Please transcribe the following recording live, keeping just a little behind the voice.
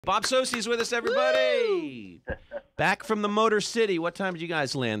Bob Socci's with us, everybody. Back from the Motor City. What time did you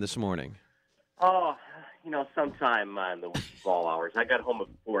guys land this morning? Oh, sometime in the fall hours. I got home at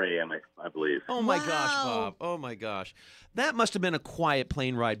 4 a.m., I believe. Oh, my gosh, Bob. Oh, my gosh. That must have been a quiet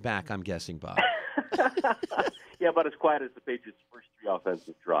plane ride back, I'm guessing, Bob. Yeah, about as quiet as the Patriots' first 3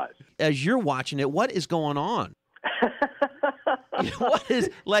 offensive drives. As you're watching it, what is going on? What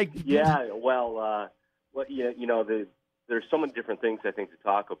is, like... Yeah, there's so many different things, I think, to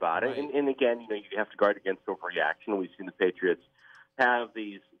talk about. Right. And again, you have to guard against overreaction. We've seen the Patriots have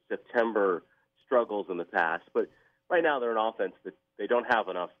these September struggles in the past, but right now they're an offense that they don't have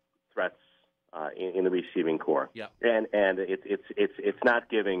enough threats in the receiving core. Yeah. And it's not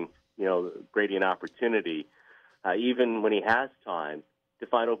giving Brady an opportunity, even when he has time, to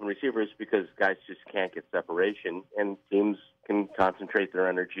find open receivers because guys just can't get separation, and teams can concentrate their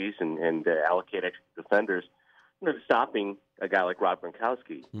energies and allocate extra defenders to stopping a guy like Rob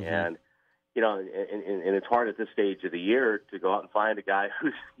Gronkowski. Mm-hmm. And and it's hard at this stage of the year to go out and find a guy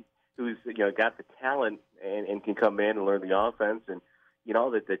who's got the talent and can come in and learn the offense. And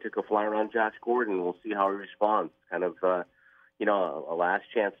that they took a flyer on Josh Gordon. We'll see how he responds. Kind of a last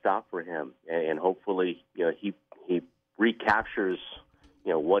chance stop for him, and hopefully he recaptures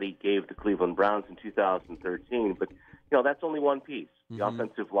what he gave the Cleveland Browns in 2013. But that's only one piece. The Mm-hmm.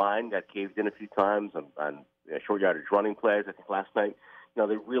 offensive line got caved in a few times on short yardage running plays. I think last night,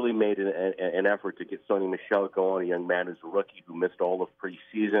 they really made an effort to get Sony Michel going, a young man who's a rookie who missed all of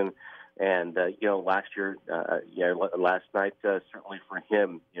preseason. And, last night, certainly for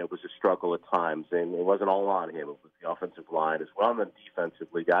him, it was a struggle at times. And it wasn't all on him. It was the offensive line as well. And then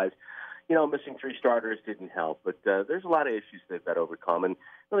defensively, guys, missing 3 starters didn't help. But there's a lot of issues they've got to overcome. And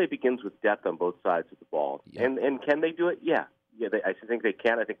it really begins with depth on both sides of the ball. Yep. And can they do it? Yeah. Yeah, I think they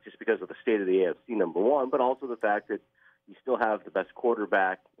can. I think just because of the state of the AFC, number one, but also the fact that you still have the best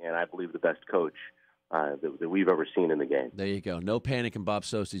quarterback and I believe the best coach that we've ever seen in the game. There you go. No panic in Bob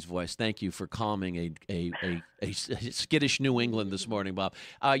Socci's voice. Thank you for calming a skittish New England this morning, Bob.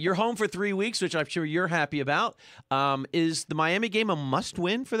 You're home for 3 weeks, which I'm sure you're happy about. Is the Miami game a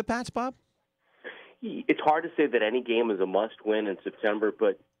must-win for the Pats, Bob? It's hard to say that any game is a must-win in September,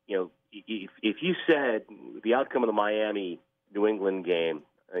 but if you said the outcome of the Miami-New England game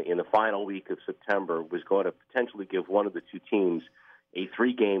in the final week of September was going to potentially give one of the two teams a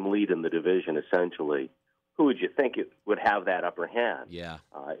 3-game lead in the division, essentially, who would you think it would have that upper hand? Yeah.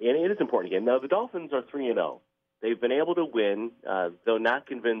 And it is an important game. Now, the Dolphins are 3-0. They've been able to win, though not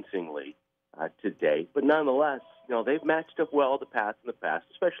convincingly to date. But nonetheless, they've matched up well the Pats in the past,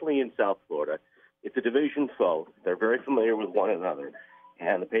 especially in South Florida. It's a division foe. They're very familiar with one another.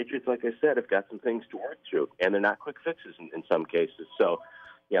 And the Patriots, like I said, have got some things to work through. And they're not quick fixes in some cases. So,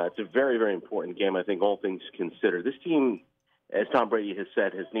 it's a very, very important game, I think, all things considered. This team, as Tom Brady has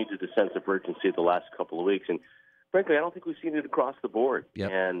said, has needed a sense of urgency the last couple of weeks. And frankly, I don't think we've seen it across the board. Yep.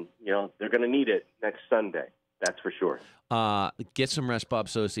 And, they're going to need it next Sunday. That's for sure. Get some rest, Bob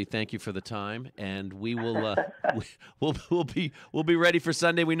Socci. Thank you for the time. And we will we'll be ready for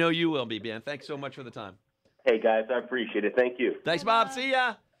Sunday. We know you will be, man. Thanks so much for the time. Hey, guys, I appreciate it. Thank you. Thanks, Bob. See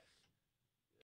ya.